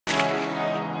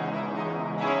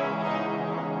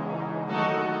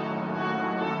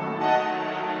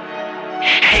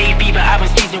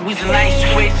sneezing, wheezing, I ain't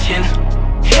switching.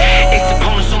 It's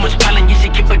opponent so much pollen, you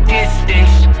should keep a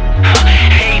distance.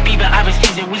 Hey fever, I've been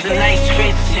sneezing, wheezing, I ain't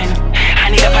switching.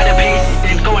 I need a pot of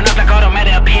piston, going up like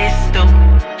automatic pistol.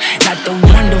 Not the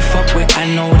one to fuck with, I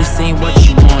know this ain't what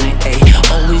you wanted, ayy.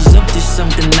 Always up to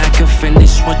something, I can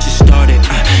finish what you started.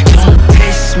 Don't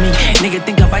test me, nigga,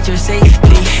 think about your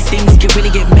safety. Things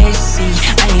really get messy,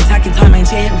 I ain't talking time and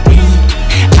charity.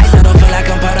 I start to feel like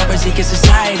I'm part of a secret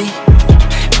society.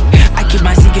 I keep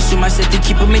my secrets to myself to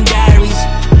keep them in diaries.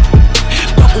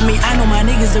 Fuck with me, I know my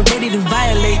niggas are ready to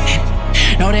violate.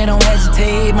 No, they don't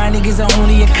hesitate, my niggas are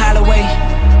only a call away.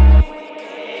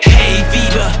 Hey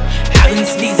fever, I've been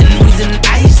sneezing, wheezing,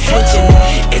 ice switching.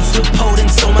 It's so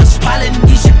potent, so much pollen,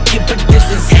 you should keep a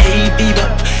distance. Hey fever,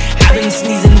 I've been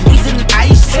sneezing, wheezing,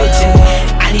 ice switching.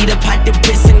 I need a pot to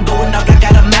piss and going out like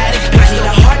automatic. I need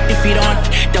a heart to feed on,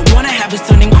 the one I have is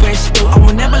turning crystal. I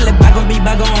will never let bygones be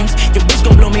bygones. Your bitch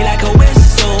gon' blow me like a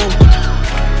whistle.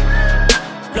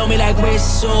 Blow me like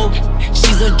whistle.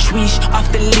 She's a tweesh,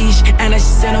 off the leash, and a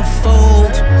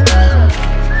centerfold.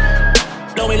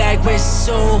 Blow me like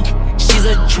whistle. She's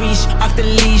a tweesh, off the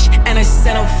leash, and a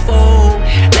centerfold.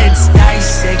 Let's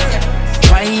dissect,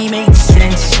 try and make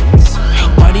sense.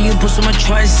 Why do you put so much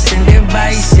trust in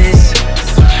devices?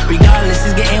 Regardless,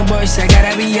 it's getting worse, I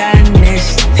gotta be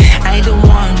honest. I ain't the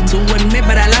one to admit,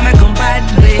 but I like my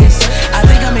compadres. I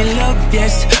think I'm in love,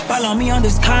 yes, follow me on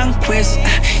this conquest.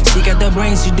 She got the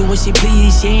brains to do what she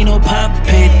please, she ain't no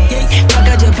puppet. Fuck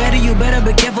out your better, you better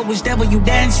be careful which devil you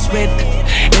dance with.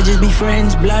 Let's just be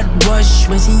friends, blood rush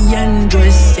when she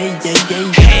undressed.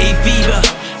 Hey fever,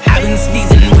 I've been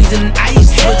sneezing, wheezing,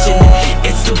 ice switching.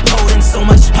 It's so potent, so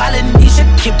much pollen, you should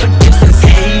keep a distance.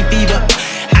 Hey fever,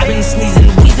 I've been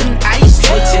sneezing, wheezing, ice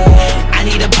switching. I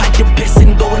need a pot to piss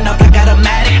and going up like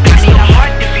automatic. I need a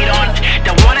heart to feed on,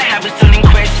 the one I have is turning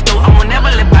crystal. I will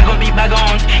never let bygones be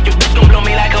bygones. Your bitch gon' blow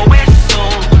me like a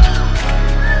whistle.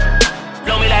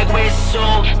 Blow me like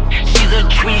whistle. She's a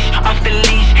tweesh, off the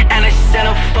leash, and a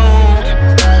centerfold.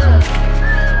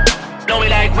 Blow me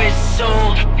like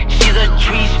whistle. She's a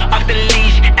tweesh, off the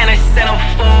leash, and a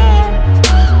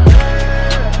centerfold.